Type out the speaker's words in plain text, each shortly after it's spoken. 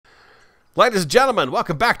Ladies and gentlemen,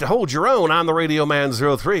 welcome back to Hold Your Own. I'm the Radio Man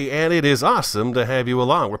 03, and it is awesome to have you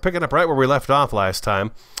along. We're picking up right where we left off last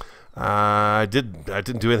time. I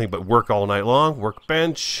didn't do anything but work all night long.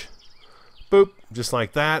 Workbench, boop, just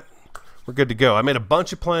like that. We're good to go. I made a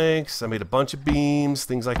bunch of planks. I made a bunch of beams,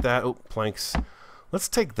 things like that. Oh, planks. Let's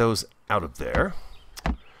take those out of there.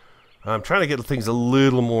 I'm trying to get things a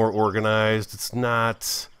little more organized. It's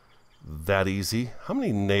not that easy. How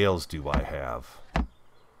many nails do I have?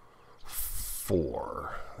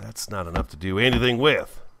 4. That's not enough to do anything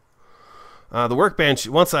with. The workbench,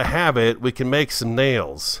 once I have it, we can make some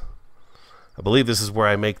nails. I believe this is where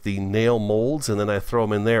I make the nail molds, and then I throw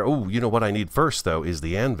them in there. Oh, you know what I need first, though, is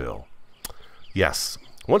the anvil. Yes.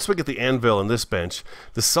 Once we get the anvil in this bench,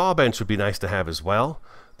 the saw bench would be nice to have as well.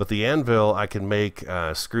 But the anvil, I can make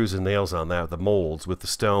screws and nails on that, the molds with the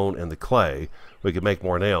stone and the clay. We can make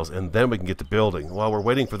more nails, and then we can get to building. While we're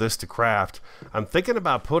waiting for this to craft, I'm thinking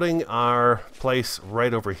about putting our place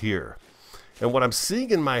right over here. And what I'm seeing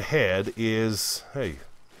in my head is, hey,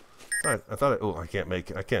 I thought, oh, I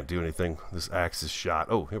can't do anything. This axe is shot.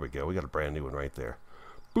 Oh, here we go. We got a brand new one right there.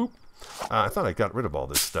 Boop. I thought I got rid of all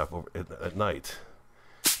this stuff over at night.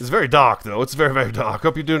 It's very dark, though. It's very, very dark.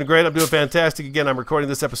 Hope you're doing great. I'm doing fantastic. Again, I'm recording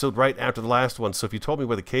this episode right after the last one, so if you told me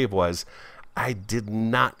where the cave was, I did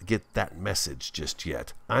not get that message just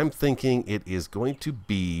yet. I'm thinking it is going to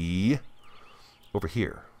be over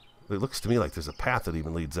here. It looks to me like there's a path that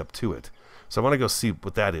even leads up to it. So I want to go see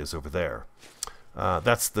what that is over there.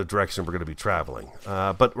 That's the direction we're going to be traveling.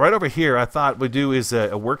 But right over here, I thought we'd do is a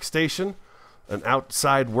workstation. An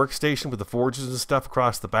outside workstation with the forges and stuff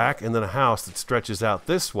across the back, and then a house that stretches out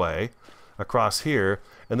this way across here,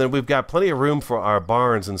 and then we've got plenty of room for our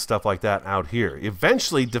barns and stuff like that out here.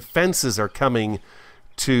 Eventually, defenses are coming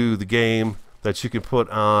to the game that you can put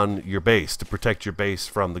on your base to protect your base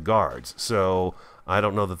from the guards. So I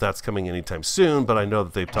don't know that that's coming anytime soon, but I know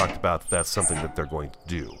that they've talked about that's something that they're going to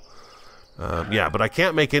do. Yeah, but I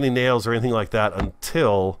can't make any nails or anything like that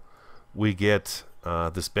until we get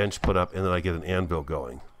this bench put up, and then I get an anvil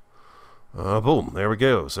going. Boom, there we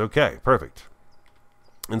go. Okay, perfect.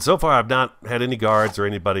 And so far I've not had any guards or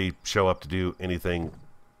anybody show up to do anything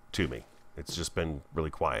to me. It's just been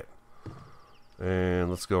really quiet.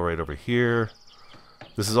 And let's go right over here.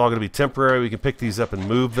 This is all going to be temporary. We can pick these up and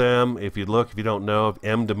move them. If you look, if you don't know,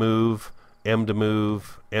 M to move, M to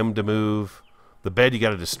move, M to move. The bed you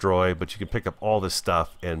got to destroy, but you can pick up all this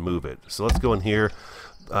stuff and move it. So let's go in here.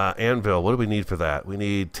 Anvil, what do we need for that? We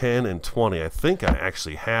need 10 and 20. I think I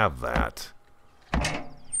actually have that.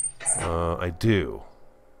 I do.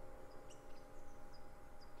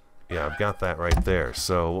 Yeah, I've got that right there.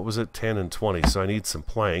 So what was it? 10 and 20. So I need some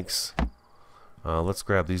planks. Let's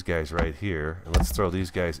grab these guys right here, and let's throw these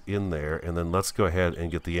guys in there, and then let's go ahead and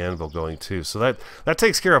get the anvil going too. So that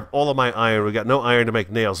takes care of all of my iron. We got no iron to make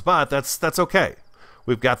nails, but that's okay.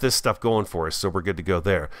 We've got this stuff going for us, so we're good to go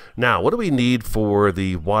there. Now, what do we need for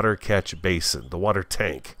the water catch basin, the water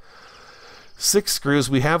tank? 6 screws.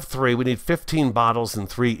 We have 3. We need 15 bottles and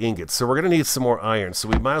 3 ingots. So we're going to need some more iron, so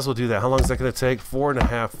we might as well do that. How long is that going to take? 4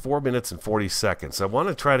 minutes and 40 seconds. I want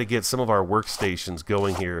to try to get some of our workstations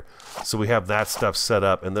going here so we have that stuff set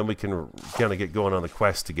up, and then we can kind of get going on the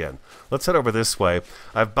quest again. Let's head over this way.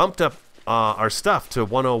 I've bumped up our stuff to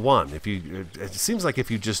 101. It seems like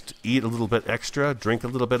if you just eat a little bit extra, drink a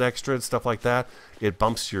little bit extra, and stuff like that, it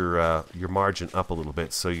bumps your margin up a little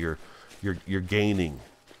bit. So you're gaining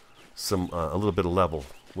some a little bit of level,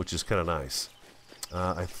 which is kind of nice.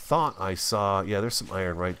 I thought I saw, yeah, there's some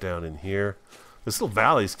iron right down in here. This little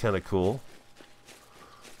valley is kind of cool.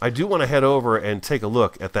 I do want to head over and take a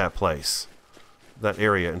look at that place, that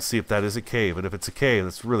area, and see if that is a cave. And if it's a cave,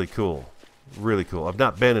 that's really cool. Really cool. I've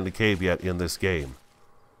not been in a cave yet in this game.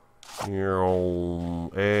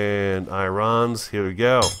 And irons. Here we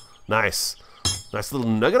go. Nice. Nice little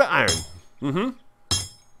nugget of iron.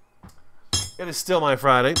 It is still my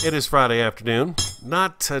Friday. It is Friday afternoon.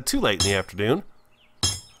 Not too late in the afternoon.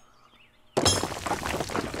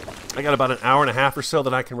 I got about an hour and a half or so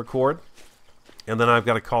that I can record. And then I've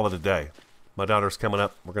got to call it a day. My daughter's coming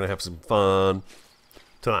up. We're going to have some fun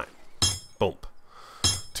tonight. Boom.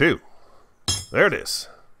 2. There it is.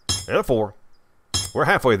 And a 4. We're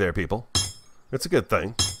halfway there, people. It's a good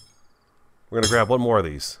thing. We're going to grab one more of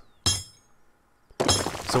these.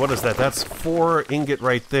 So what is that? That's 4 ingot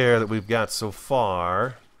right there that we've got so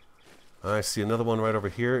far. I see another one right over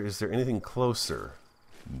here. Is there anything closer?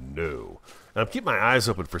 No. And I'm keeping my eyes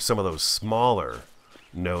open for some of those smaller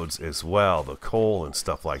nodes as well, the coal and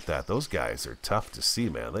stuff like that. Those guys are tough to see,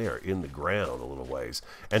 man. They are in the ground a little ways.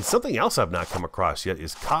 And something else I've not come across yet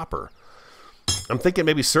is copper. I'm thinking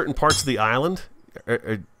maybe certain parts of the island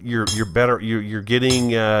you're better. You're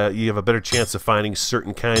getting. You have a better chance of finding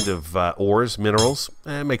certain kind of ores, minerals.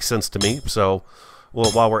 It makes sense to me. So,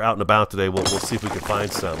 well, while we're out and about today, we'll see if we can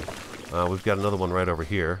find some. We've got another one right over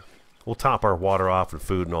here. We'll top our water off and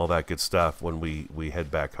food and all that good stuff when we head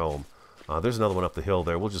back home. There's another one up the hill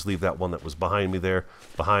there. We'll just leave that one that was behind me there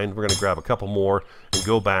behind. We're going to grab a couple more and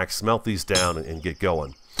go back, smelt these down, and get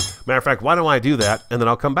going. Matter of fact, why don't I do that, and then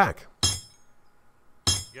I'll come back.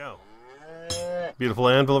 Go. Beautiful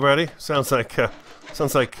anvil ready. Sounds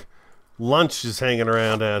like lunch is hanging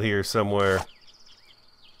around out here somewhere.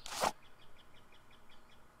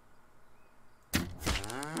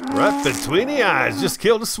 Right between the eyes. Just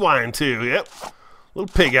killed a swine too. Yep.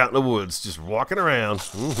 Little pig out in the woods, just walking around.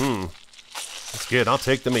 That's good. I'll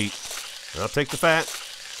take the meat. I'll take the fat.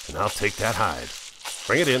 And I'll take that hide.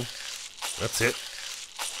 Bring it in. That's it.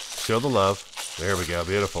 Show the love. There we go.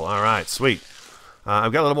 Beautiful. All right. Sweet.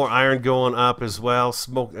 I've got a little more iron going up as well.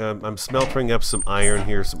 I'm smelting up some iron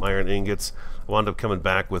here, some iron ingots. I wound up coming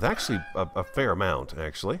back with actually a fair amount,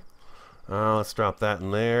 actually. Let's drop that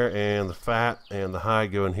in there. And the fat and the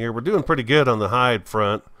hide go in here. We're doing pretty good on the hide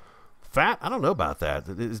front. Fat? I don't know about that.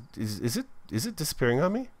 Is it disappearing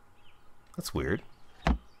on me? That's weird.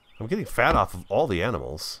 I'm getting fat off of all the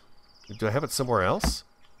animals. Do I have it somewhere else?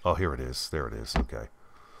 Oh, here it is. There it is. Okay.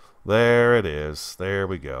 There it is. There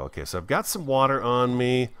we go. Okay, so I've got some water on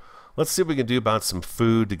me. Let's see what we can do about some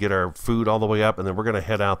food to get our food all the way up, and then we're going to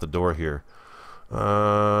head out the door here.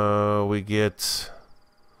 We get...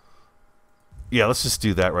 Yeah, let's just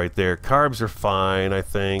do that right there. Carbs are fine, I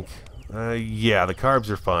think. Yeah, the carbs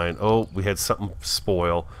are fine. Oh, we had something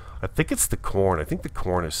spoil. I think it's the corn. I think the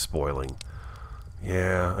corn is spoiling.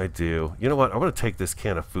 Yeah, I do. You know what? I'm going to take this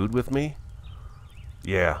can of food with me.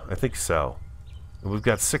 Yeah, I think so. And we've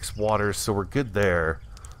got 6 waters, so we're good there.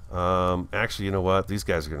 Actually, you know what? These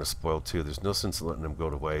guys are going to spoil too. There's no sense in letting them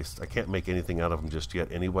go to waste. I can't make anything out of them just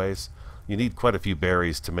yet anyways. You need quite a few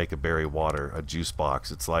berries to make a berry water, a juice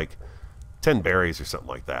box. It's like 10 berries or something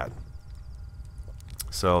like that.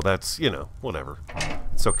 So that's, you know, whatever.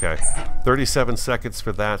 It's okay. 37 seconds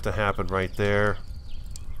for that to happen right there.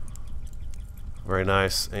 Very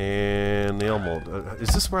nice. And nail mold. Is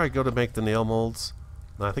this where I go to make the nail molds?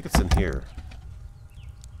 No, I think it's in here.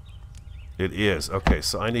 It is. Okay,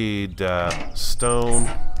 so I need stone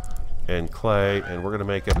and clay, and we're going to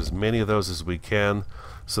make up as many of those as we can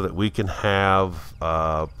so that we can have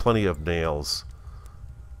plenty of nails.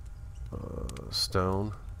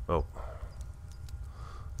 Stone. Oh.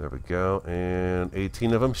 There we go. And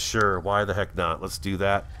 18 of them? Sure. Why the heck not? Let's do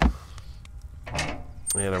that.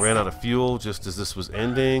 And I ran out of fuel just as this was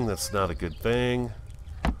ending. That's not a good thing.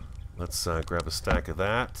 Let's grab a stack of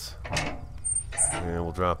that. And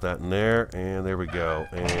we'll drop that in there. And there we go.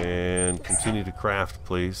 And continue to craft,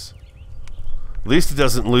 please. At least it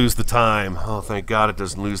doesn't lose the time. Oh, thank God it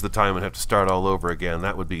doesn't lose the time and have to start all over again.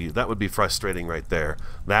 That would be frustrating right there.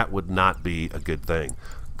 That would not be a good thing.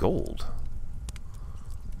 Gold.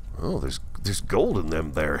 Oh, there's gold in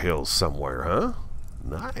them there hills somewhere, huh?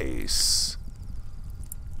 Nice.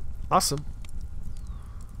 Awesome.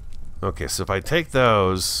 Okay, so if I take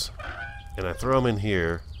those and I throw them in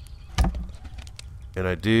here and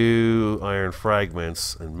I do iron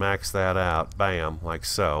fragments and max that out, bam, like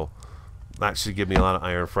so, that should give me a lot of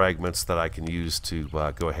iron fragments that I can use to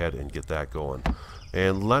go ahead and get that going.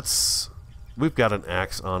 And we've got an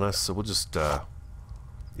axe on us, so we'll just,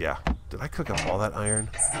 yeah. Did I cook up all that iron?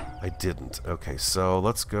 I didn't. Okay, so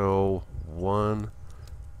let's go 1,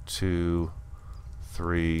 2,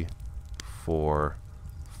 3, 4,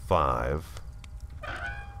 5.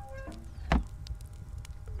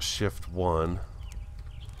 Shift 1.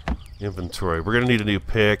 Inventory. We're going to need a new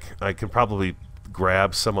pick. I can probably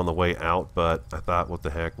grab some on the way out, but I thought, what the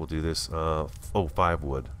heck, we'll do this. Oh, 5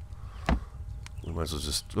 wood. We might as well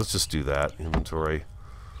let's just do that. Inventory.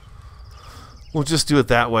 We'll just do it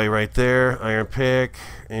that way right there. Iron pick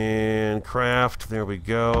and craft. There we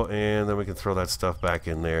go. And then we can throw that stuff back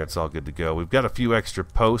in there. It's all good to go. We've got a few extra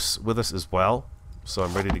posts with us as well, so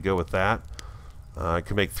I'm ready to go with that. I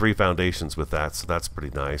can make 3 foundations with that, so that's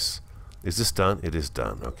pretty nice. Is this done? It is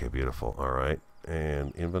done. Okay, beautiful. All right.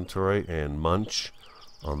 And inventory and munch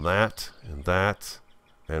on that and that.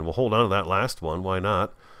 And we'll hold on to that last one. Why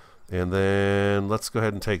not? And then let's go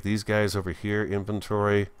ahead and take these guys over here.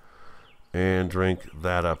 Inventory. And drink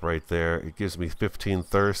that up right there. It gives me 15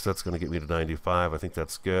 thirst. That's going to get me to 95. I think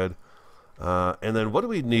that's good. And then what do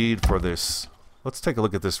we need for this? Let's take a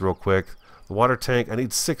look at this real quick. The water tank. I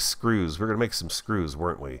need 6 screws. We're going to make some screws,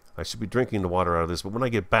 weren't we? I should be drinking the water out of this, but when I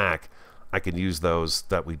get back, I can use those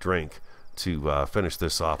that we drink to finish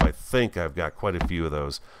this off. I think I've got quite a few of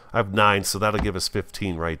those. I have 9, so that'll give us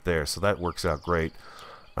 15 right there. So that works out great.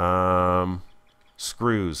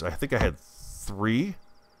 Screws. I think I had 3.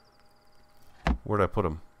 Where'd I put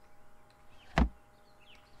them?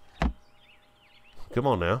 Come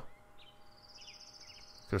on now.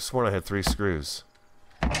 Could have sworn I had 3 screws.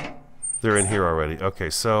 They're in here already. Okay,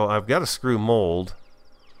 so I've got a screw mold.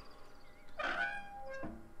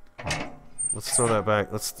 Let's throw that back.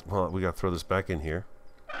 Well, we got to throw this back in here.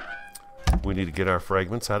 We need to get our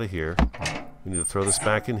fragments out of here. We need to throw this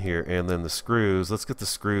back in here, and then the screws. Let's get the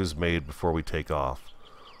screws made before we take off.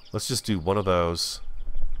 Let's just do 1 of those,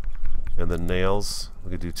 and then nails.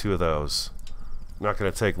 We can do 2 of those. Not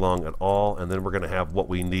going to take long at all, and then we're going to have what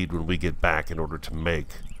we need when we get back in order to make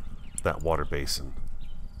that water basin.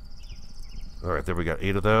 All right, there we got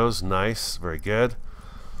 8 of those. Nice, very good.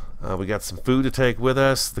 We got some food to take with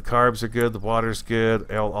us. The carbs are good. The water's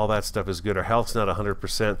good. All that stuff is good. Our health's not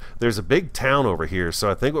 100%. There's a big town over here,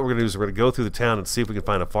 so I think what we're going to do is we're going to go through the town and see if we can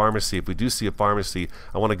find a pharmacy. If we do see a pharmacy,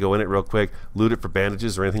 I want to go in it real quick, loot it for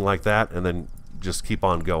bandages or anything like that, and then just keep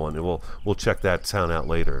on going. And we'll check that town out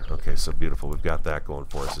later. Okay, so beautiful. We've got that going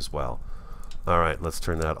for us as well. All right, let's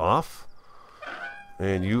turn that off.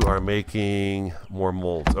 And you are making more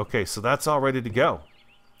molds. Okay, so that's all ready to go.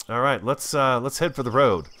 All right, let's head for the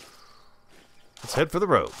road. Let's head for the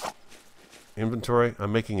road. Inventory.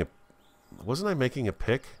 I'm making a... Wasn't I making a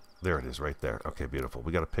pick? There it is right there. Okay, beautiful.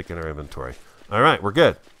 We got a pick in our inventory. All right, we're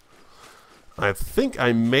good. I think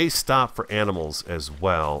I may stop for animals as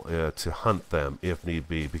well to hunt them if need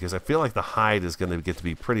be, because I feel like the hide is going to get to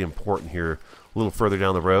be pretty important here a little further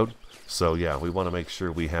down the road. So, yeah, we want to make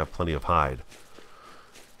sure we have plenty of hide.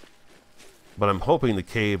 But I'm hoping the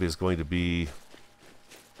cave is going to be,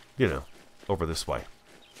 you know, over this way.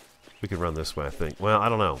 We can run this way, I think. Well, I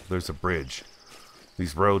don't know. There's a bridge.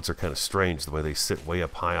 These roads are kind of strange the way they sit way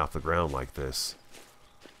up high off the ground like this.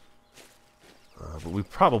 But we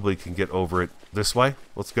probably can get over it this way.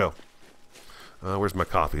 Let's go. Where's my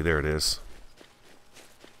coffee? There it is.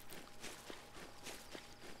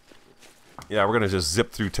 Yeah, we're going to just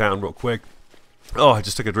zip through town real quick. Oh, I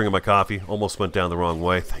just took a drink of my coffee. Almost went down the wrong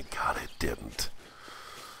way. Thank God it didn't.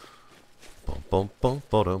 Bum, bum, bum,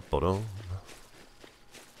 ba-dum, ba-dum.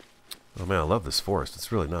 Oh man, I love this forest.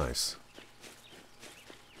 It's really nice.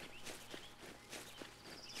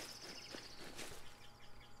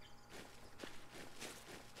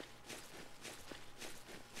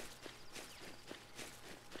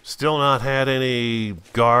 Still not had any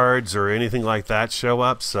guards or anything like that show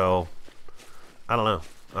up, so I don't know.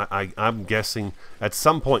 I'm guessing at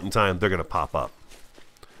some point in time they're going to pop up.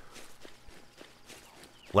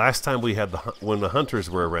 Last time we had when the hunters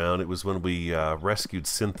were around, it was when we rescued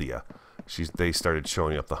Cynthia. They started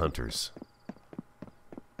showing up, the hunters.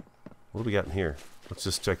 What do we got in here? Let's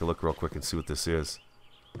just take a look real quick and see what this is.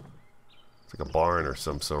 It's like a barn or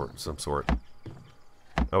some sort.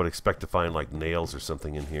 I would expect to find like nails or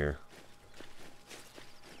something in here.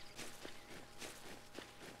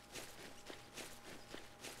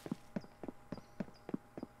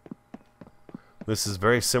 This is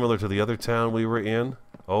very similar to the other town we were in.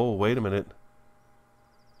 Oh, wait a minute.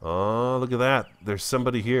 Oh, look at that. There's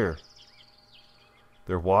somebody here.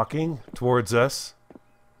 They're walking towards us.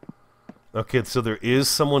 Okay, so there is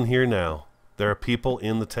someone here now. There are people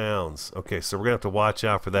in the towns. Okay, so we're going to have to watch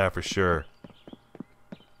out for that for sure.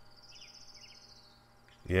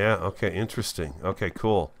 Yeah, okay, interesting. Okay,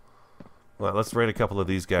 cool. Well, let's raid a couple of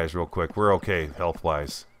these guys real quick. We're okay,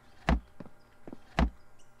 health-wise.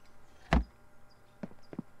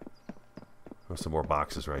 There's some more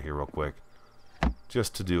boxes right here real quick.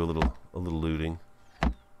 Just to do a little looting.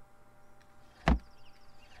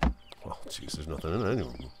 Oh, jeez, there's nothing in it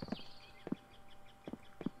anyway.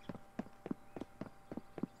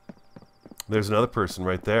 There's another person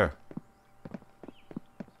right there.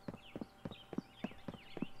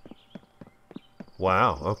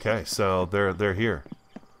 Wow, okay, so they're here.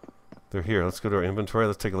 They're here. Let's go to our inventory.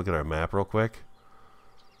 Let's take a look at our map real quick.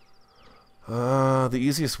 The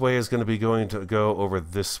easiest way is going to be going to go over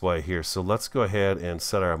this way here. So let's go ahead and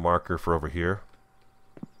set our marker for over here.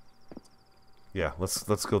 Yeah,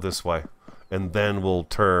 let's go this way. And then we'll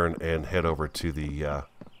turn and head over to the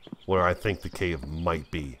where I think the cave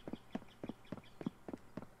might be.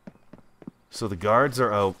 So the guards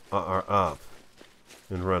are up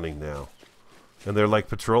and running now. And they're like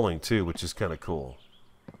patrolling too, which is kind of cool.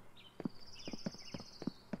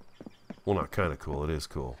 Well, not kind of cool, it is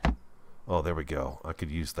cool. Oh, there we go. I could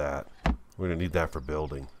use that. We're going to need that for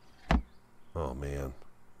building. Oh, man.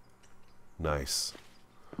 Nice.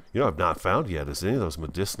 You know, I've not found yet is any of those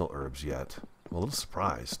medicinal herbs yet. I'm a little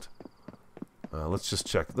surprised. Let's just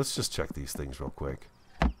check. Let's just check these things real quick.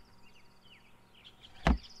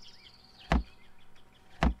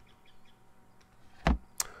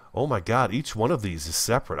 Oh my God! Each one of these is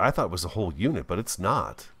separate. I thought it was a whole unit, but it's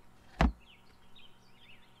not.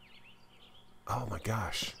 Oh my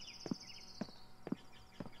gosh!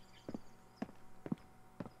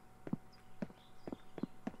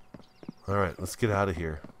 All right, let's get out of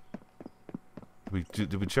here.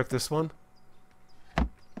 Did we check this one?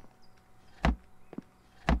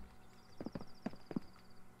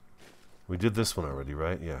 We did this one already,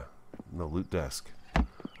 right? Yeah. No loot desk.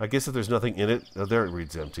 I guess if there's nothing in it... Oh, there it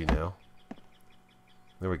reads empty now.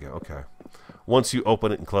 There we go. Okay. Once you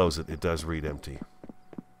open it and close it, it does read empty.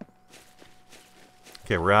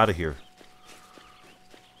 Okay, we're out of here.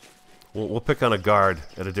 We'll pick on a guard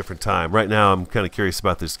at a different time. Right now, I'm kind of curious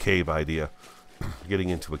about this cave idea. Getting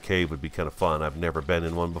into a cave would be kind of fun. I've never been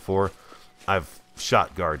in one before. I've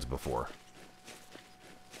shot guards before.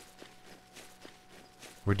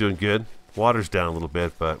 We're doing good. Water's down a little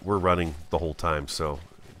bit, but we're running the whole time, so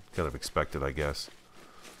kind of expected, I guess.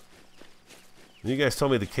 You guys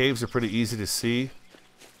told me the caves are pretty easy to see.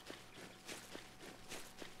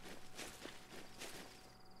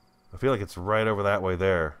 I feel like it's right over that way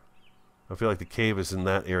there. I feel like the cave is in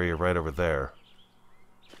that area right over there.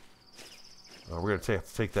 We're going to have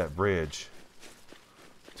to take that bridge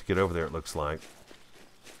to get over there, it looks like.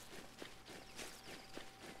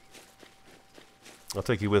 I'll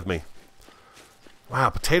take you with me. Wow,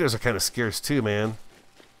 potatoes are kind of scarce too, man.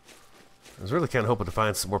 I was really kind of hoping to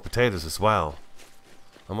find some more potatoes as well.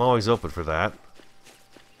 I'm always open for that.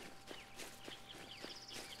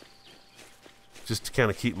 Just to kind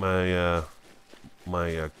of keep my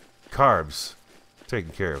my carbs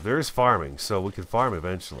taken care of. There is farming, so we can farm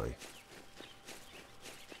eventually.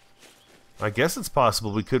 I guess it's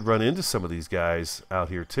possible we could run into some of these guys out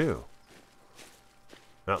here too.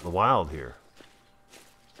 Out in the wild here.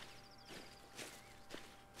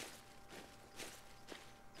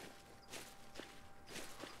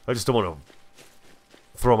 I just don't want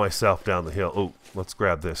to throw myself down the hill. Oh, let's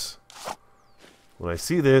grab this. When I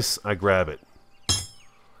see this, I grab it.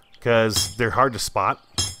 Because they're hard to spot.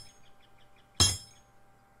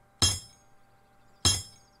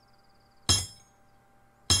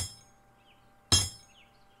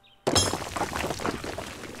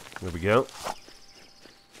 There we go.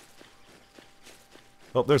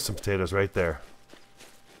 Oh, there's some potatoes right there.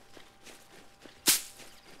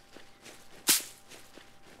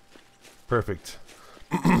 Perfect.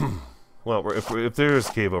 Well, if there is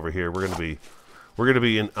a cave over here, we're gonna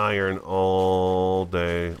be in iron all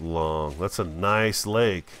day long. That's a nice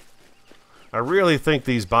lake. I really think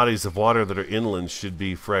these bodies of water that are inland should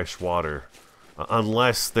be fresh water,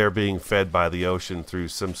 unless they're being fed by the ocean through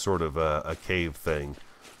some sort of a cave thing.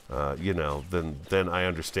 You know, then I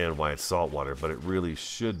understand why it's salt water, but it really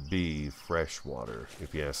should be fresh water,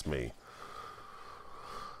 if you ask me.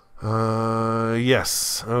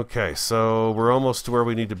 Yes. Okay, so we're almost to where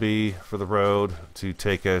we need to be for the road to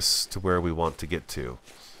take us to where we want to get to.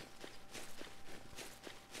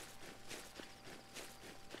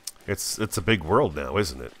 It's a big world now,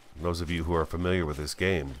 isn't it? Those of you who are familiar with this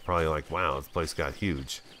game are probably like, wow, this place got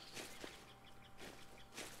huge.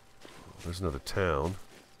 There's another town.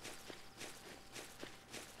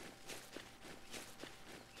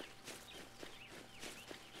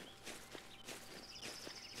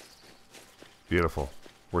 Beautiful.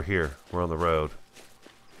 We're here. We're on the road.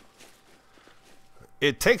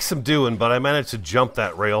 It takes some doing, but I managed to jump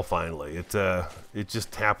that rail finally. It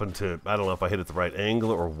just happened to, I don't know if I hit it the right angle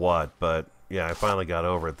or what, but yeah, I finally got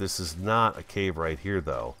over it. This is not a cave right here,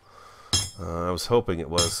 though. I was hoping it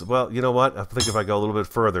was. Well, you know what? I think if I go a little bit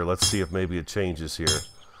further, let's see if maybe it changes here.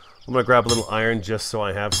 I'm going to grab a little iron just so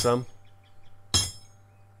I have some.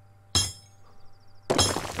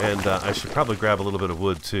 And I should probably grab a little bit of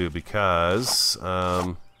wood too, because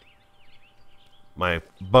my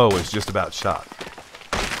bow is just about shot.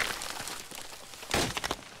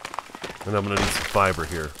 And I'm going to need some fiber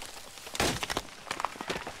here.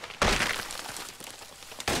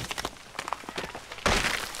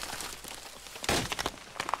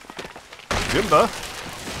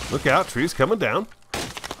 Jimba, look out, trees coming down.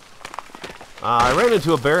 I ran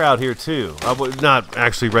into a bear out here too. I would not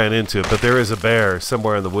actually ran into it, but there is a bear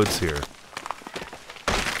somewhere in the woods here.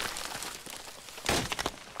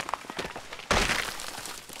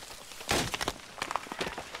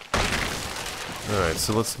 Alright,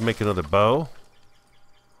 so let's make another bow.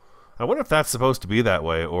 I wonder if that's supposed to be that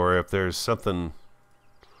way, or if there's something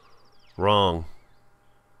wrong.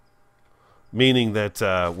 Meaning that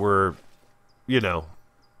we're, you know,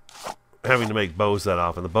 having to make bows that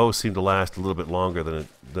often. The bows seem to last a little bit longer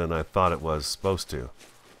than I thought it was supposed to.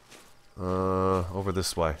 Over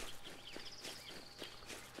this way.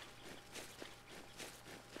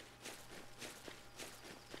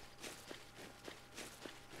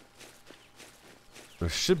 There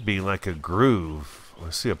should be like a groove. I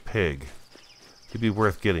see a pig. It'd be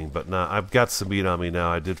worth getting, but nah, I've got some meat on me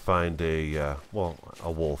now. I did find a, well,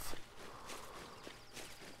 a wolf.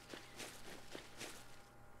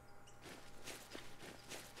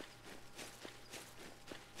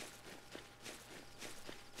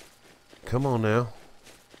 Come on now.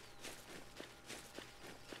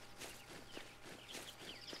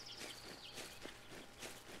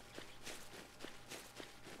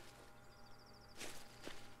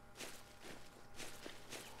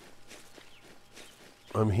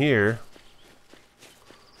 I'm here.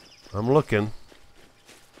 I'm looking.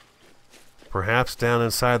 Perhaps down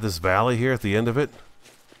inside this valley here at the end of it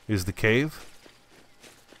is the cave.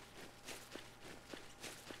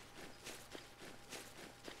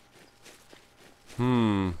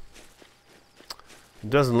 It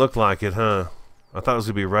doesn't look like it, huh? I thought it was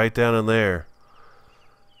going to be right down in there.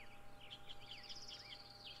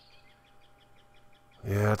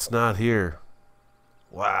 Yeah, it's not here.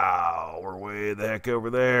 Wow, we're way the heck over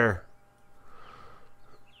there.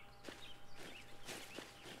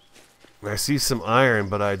 I see some iron,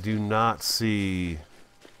 but I do not see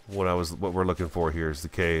what we're looking for here is the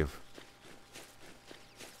cave.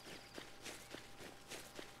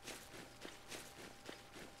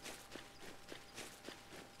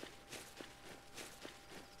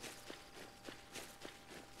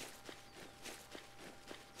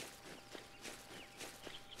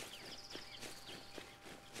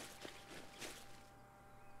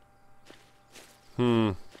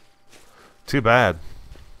 Too bad.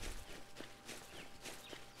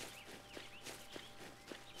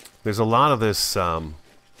 There's a lot of this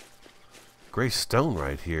gray stone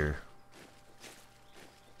right here.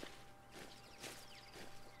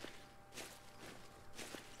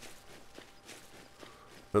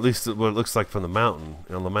 At least what it looks like from the mountain,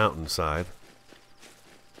 on the mountain side.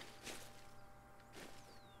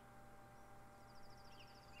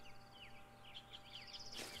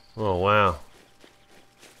 Oh, wow.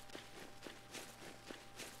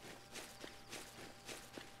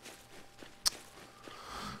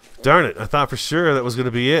 Darn it, I thought for sure that was going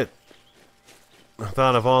to be it. I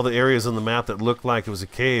thought of all the areas on the map that looked like it was a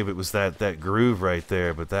cave, it was that groove right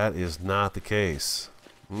there, but that is not the case.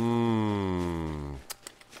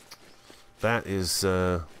 That is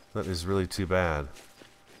really too bad.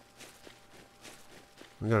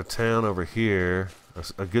 We got a town over here,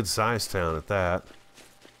 a good sized town at that.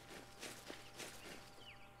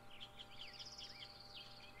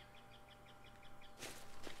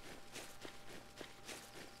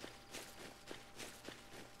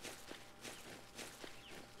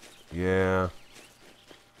 Yeah,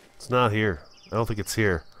 it's not here. I don't think it's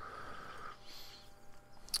here.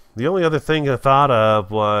 The only other thing I thought of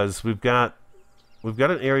was we've got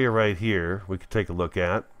an area right here we could take a look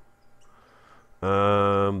at.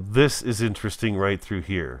 This is interesting right through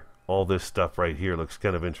here. All this stuff right here looks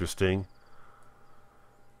kind of interesting.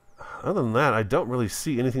 Other than that, I don't really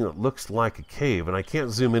see anything that looks like a cave, and I can't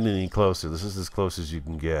zoom in any closer. This is as close as you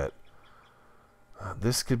can get.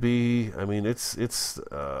 This could be. I mean, it's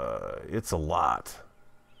a lot.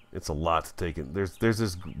 It's a lot to take in. There's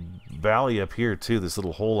this valley up here too. This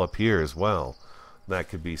little hole up here as well. That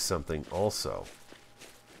could be something also.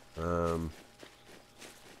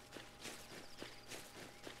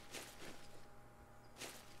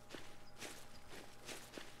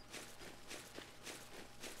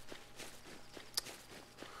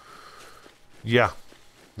 Yeah,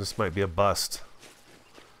 this might be a bust.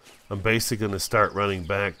 I'm basically going to start running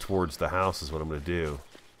back towards the house is what I'm going to do.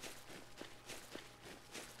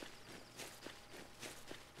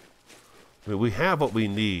 I mean, we have what we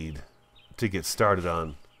need to get started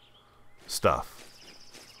on stuff.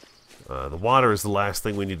 The water is the last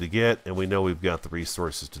thing we need to get, and we know we've got the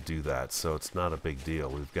resources to do that, so it's not a big deal.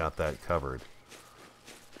 We've got that covered.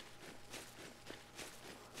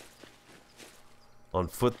 On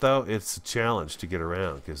foot, though, it's a challenge to get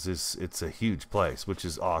around because it's a huge place, which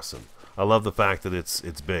is awesome. I love the fact that it's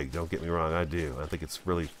big. Don't get me wrong, I do. I think it's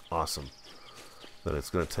really awesome that it's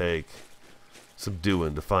going to take some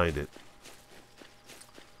doing to find it.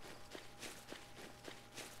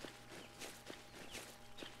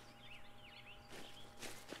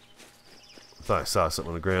 I thought I saw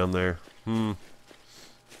something on the ground there.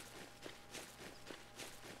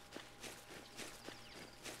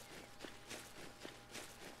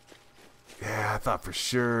 Yeah, I thought for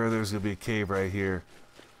sure there was going to be a cave right here.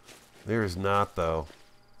 There is not, though.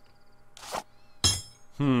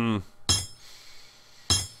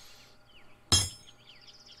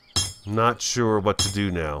 Not sure what to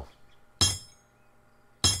do now.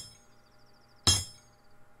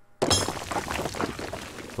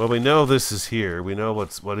 Well, we know this is here. We know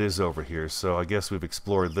what is over here, so I guess we've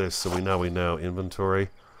explored this, so we know inventory.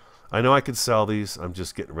 I know I could sell these. I'm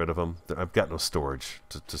just getting rid of them. I've got no storage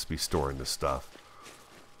to just be storing this stuff.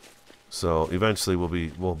 So eventually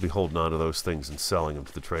we'll be holding on to those things and selling them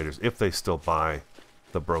to the traders if they still buy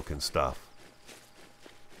the broken stuff.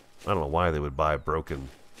 I don't know why they would buy broken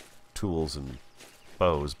tools and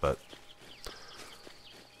bows, but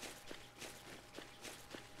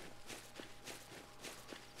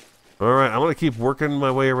alright, I'm going to keep working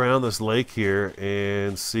my way around this lake here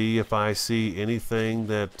and see if I see anything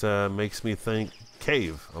that makes me think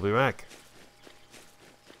cave. I'll be back.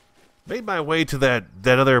 Made my way to that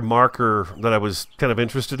other marker that I was kind of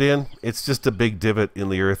interested in. It's just a big divot in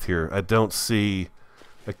the earth here. I don't see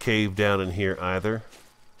a cave down in here either.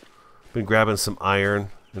 Been grabbing some iron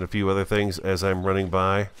and a few other things as I'm running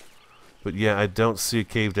by. But yeah, I don't see a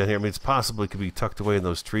cave down here. I mean, it's possibly could be tucked away in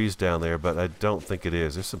those trees down there, but I don't think it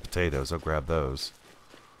is. There's some potatoes. I'll grab those.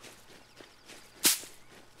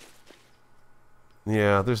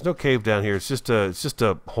 Yeah, there's no cave down here. It's just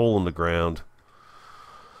a hole in the ground.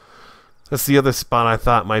 That's the other spot I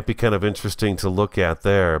thought might be kind of interesting to look at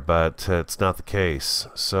there, but it's not the case.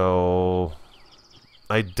 So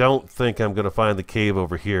I don't think I'm going to find the cave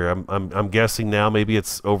over here. I'm guessing now maybe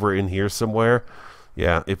it's over in here somewhere.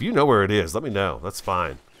 Yeah, if you know where it is, let me know. That's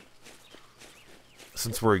fine.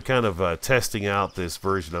 Since we're kind of testing out this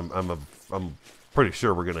version, I'm pretty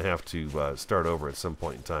sure we're going to have to start over at some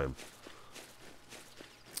point in time.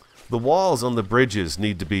 The walls on the bridges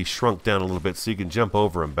need to be shrunk down a little bit so you can jump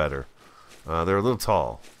over them better. They're a little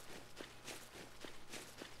tall.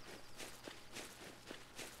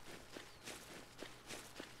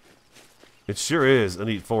 It sure is a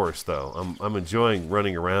neat forest, though. I'm enjoying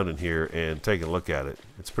running around in here and taking a look at it.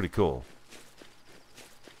 It's pretty cool.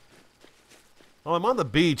 Well, I'm on the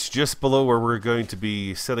beach just below where we're going to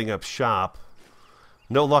be setting up shop.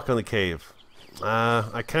 No luck on the cave.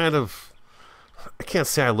 I can't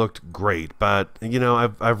say I looked great, but you know,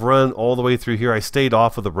 I've run all the way through here. I stayed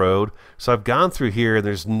off of the road, so I've gone through here, and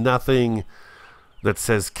there's nothing that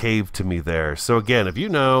says cave to me there. So again, if you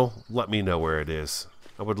know, let me know where it is.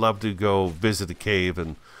 I would love to go visit a cave,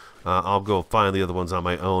 and I'll go find the other ones on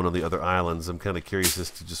my own on the other islands. I'm kind of curious as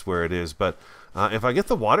to just where it is, but if I get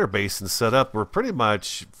the water basin set up, we're pretty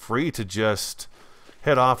much free to just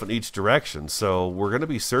head off in each direction. So we're going to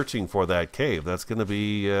be searching for that cave. That's going to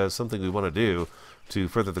be something we want to do to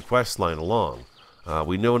further the quest line along.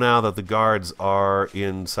 We know now that the guards are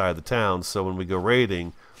inside the town, so when we go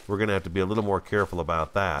raiding, we're going to have to be a little more careful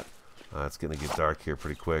about that. It's going to get dark here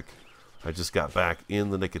pretty quick. I just got back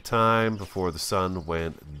in the nick of time before the sun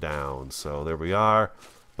went down. So there we are.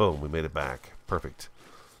 Boom, we made it back. Perfect.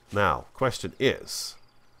 Now, question is,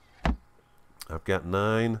 I've got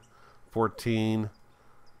 9, 14.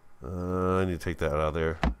 I need to take that out of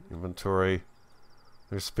there. Inventory.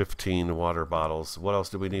 There's 15 water bottles. What else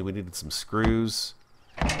do we need? We needed some screws.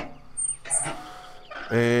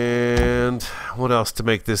 And what else to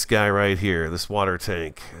make this guy right here, this water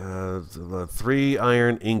tank? 3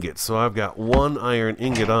 iron ingots. So I've got 1 iron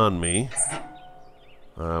ingot on me.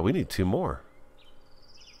 We need 2 more.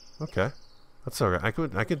 Okay, that's all right. I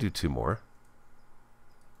could do 2 more.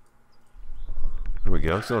 There we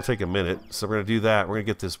go. It's going to take a minute. So we're going to do that. We're going to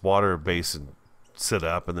get this water basin set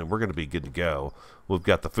up, and then we're going to be good to go. We've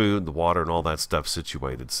got the food, the water, and all that stuff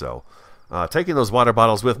situated. So taking those water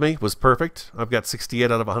bottles with me was perfect. I've got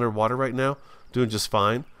 68 out of 100 water right now. Doing just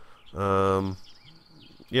fine. You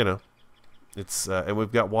know, it's and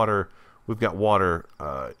we've got water. We've got water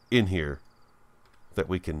in here that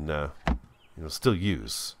we can you know, still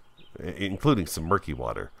use, including some murky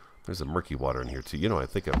water. There's some murky water in here too. You know, I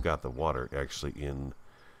think I've got the water actually in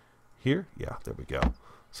here. Yeah, there we go.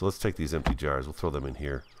 So let's take these empty jars. We'll throw them in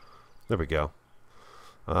here. There we go.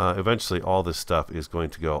 Eventually, all this stuff is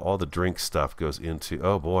going to go. All the drink stuff goes into.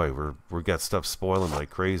 Oh boy, we've got stuff spoiling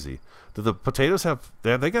like crazy. Do the potatoes have?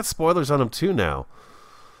 They got spoilers on them too now.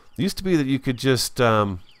 It used to be that you could just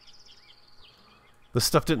the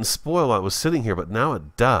stuff didn't spoil while it was sitting here, but now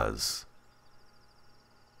it does.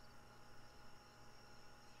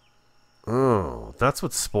 Oh, that's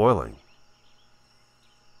what's spoiling.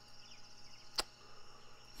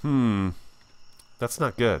 That's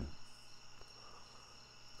not good.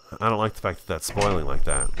 I don't like the fact that that's spoiling like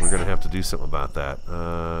that. We're going to have to do something about that.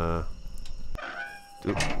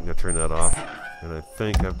 Oop, I'm going to turn that off. And I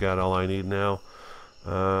think I've got all I need now.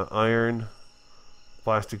 Iron,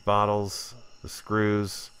 plastic bottles, the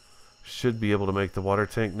screws. Should be able to make the water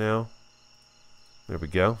tank now. There we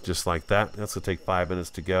go, just like that. That's gonna take 5 minutes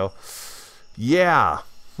to go. Yeah.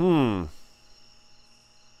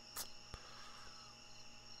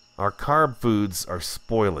 Our carb foods are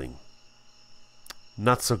spoiling.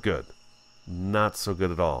 Not so good. Not so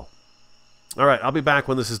good at all. All right, I'll be back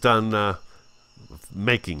when this is done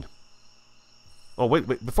making. Oh, wait,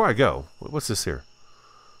 before I go, what's this here?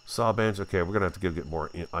 Saw bench. Okay, we're going to have to get more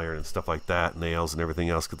iron and stuff like that, nails and everything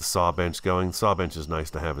else, get the saw bench going. Saw bench is nice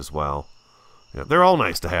to have as well. Yeah, they're all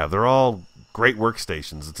nice to have. They're all great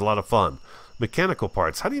workstations. It's a lot of fun. Mechanical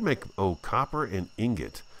parts. How do you make, copper and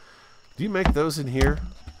ingot? Do you make those in here?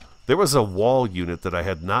 There was a wall unit that I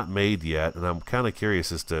had not made yet, and I'm kind of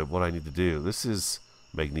curious as to what I need to do. This is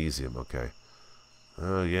magnesium, okay.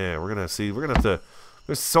 Oh, yeah, we're going to have to,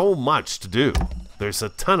 there's so much to do. There's a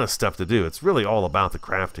ton of stuff to do. It's really all about the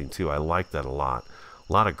crafting, too. I like that a lot.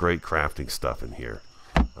 A lot of great crafting stuff in here.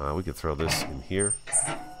 We could throw this in here,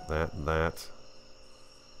 that and that.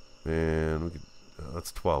 And we could,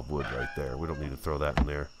 that's 12 wood right there. We don't need to throw that in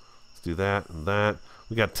there. Let's do that and that.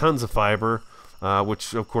 We got tons of fiber.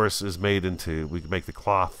 Which of course is made into, we can make the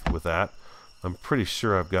cloth with that. I'm pretty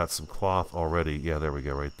sure I've got some cloth already. Yeah, there we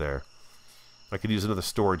go, right there. I could use another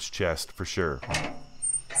storage chest for sure.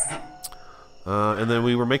 And then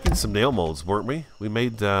we were making some nail molds, weren't we? We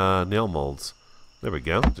made nail molds. There we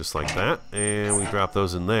go, just like that. And we drop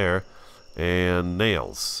those in there. And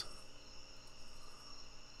nails.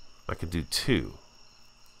 I can do 2.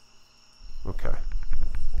 Okay.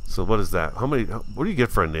 So what is that? How many? What do you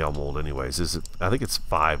get for a nail mold, anyways? Is it? I think it's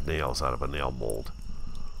 5 nails out of a nail mold.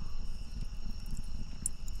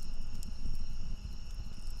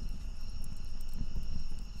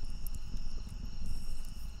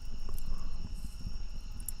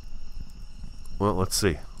 Well, let's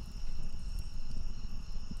see.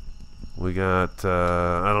 We got.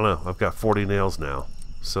 I don't know. I've got 40 nails now,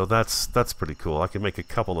 so that's pretty cool. I can make a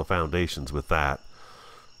couple of foundations with that.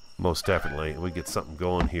 Most definitely. We get something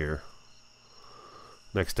going here.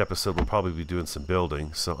 Next episode we'll probably be doing some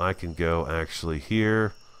building. So I can go actually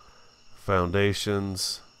here.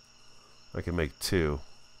 Foundations. I can make 2.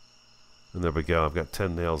 And there we go. I've got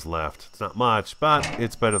 10 nails left. It's not much, but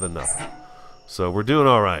it's better than nothing. So we're doing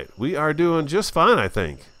alright. We are doing just fine, I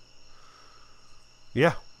think.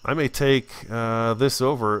 Yeah. I may take this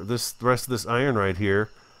over, the rest of this iron right here.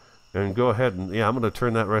 And go ahead and, yeah, I'm going to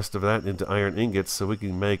turn that rest of that into iron ingots so we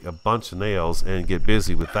can make a bunch of nails and get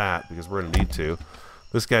busy with that because we're going to need to.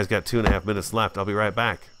 This guy's got 2.5 minutes left. I'll be right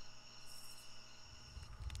back.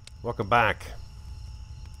 Welcome back.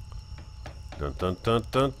 Dun, dun, dun,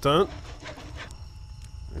 dun, dun.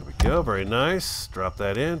 There we go. Very nice. Drop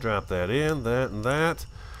that in, that and that.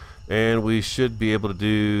 And we should be able to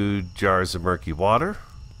do jars of murky water.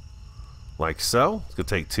 Like so. It's going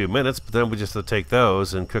to take 2 minutes, but then we just have to take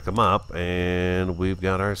those and cook them up, and we've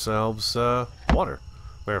got ourselves water.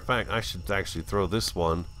 Matter of fact, I should actually throw this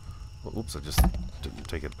one. Oops, I just didn't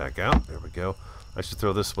take it back out. There we go. I should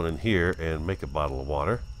throw this one in here and make a bottle of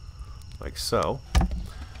water. Like so.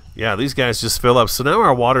 Yeah, these guys just fill up. So now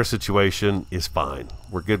our water situation is fine.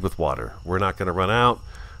 We're good with water. We're not going to run out.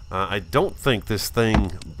 I don't think this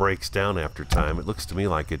thing breaks down after time. It looks to me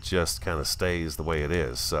like it just kind of stays the way it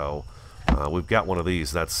is. So we've got one of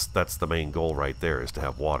these. That's the main goal right there, is to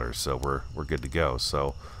have water. So we're good to go.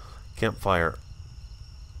 So campfire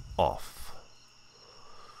off.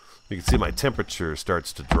 You can see my temperature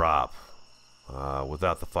starts to drop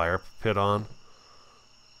without the fire pit on.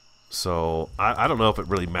 So I don't know if it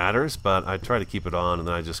really matters, but I try to keep it on, and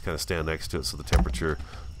then I just kind of stand next to it so the temperature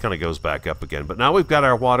kind of goes back up again. But now we've got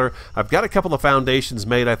our water. I've got a couple of foundations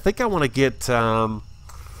made. I think I want to get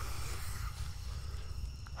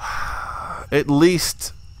at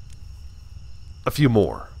least a few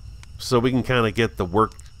more, so we can kind of get the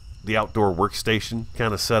outdoor workstation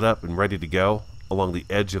kind of set up and ready to go along the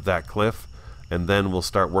edge of that cliff, and then we'll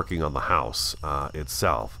start working on the house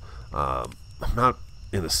itself. I'm not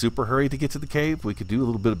in a super hurry to get to the cave. We could do a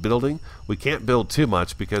little bit of building. We can't build too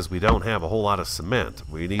much because we don't have a whole lot of cement.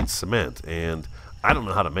 We need cement, and I don't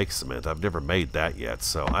know how to make cement. I've never made that yet,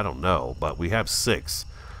 so I don't know, but we have 6.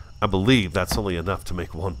 I believe that's only enough to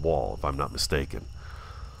make 1 wall, if I'm not mistaken.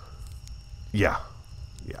 Yeah.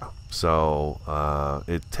 So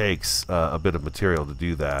it takes a bit of material to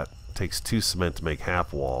do that. It takes 2 cement to make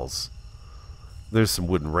half walls. There's some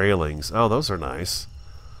wooden railings. Oh, those are nice.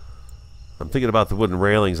 I'm thinking about the wooden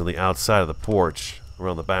railings on the outside of the porch,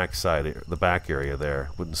 around the back side, the back area there.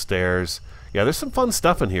 Wooden stairs. Yeah, there's some fun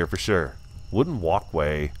stuff in here for sure. Wooden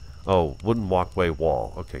walkway. Oh, wooden walkway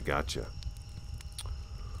wall. Okay, gotcha.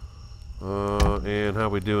 And how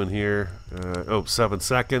we doing here? 7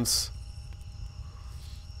 seconds.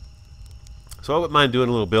 So I wouldn't mind doing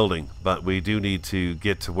a little building, but we do need to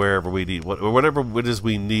get to wherever we need, whatever it is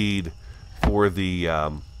we need for the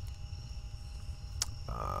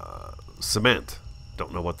cement.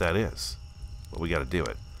 Don't know what that is, but we got to do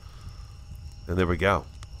it. And there we go.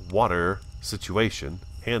 Water situation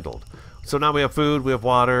handled. So now we have food, we have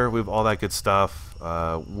water, we have all that good stuff.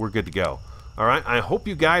 We're good to go. All right, I hope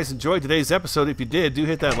you guys enjoyed today's episode. If you did, do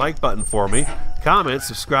hit that like button for me. Comment,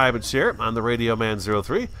 subscribe, and share. I'm the Radio Man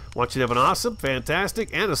 03. Want you to have an awesome, fantastic,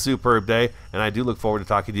 and a superb day, and I do look forward to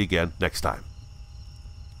talking to you again next time.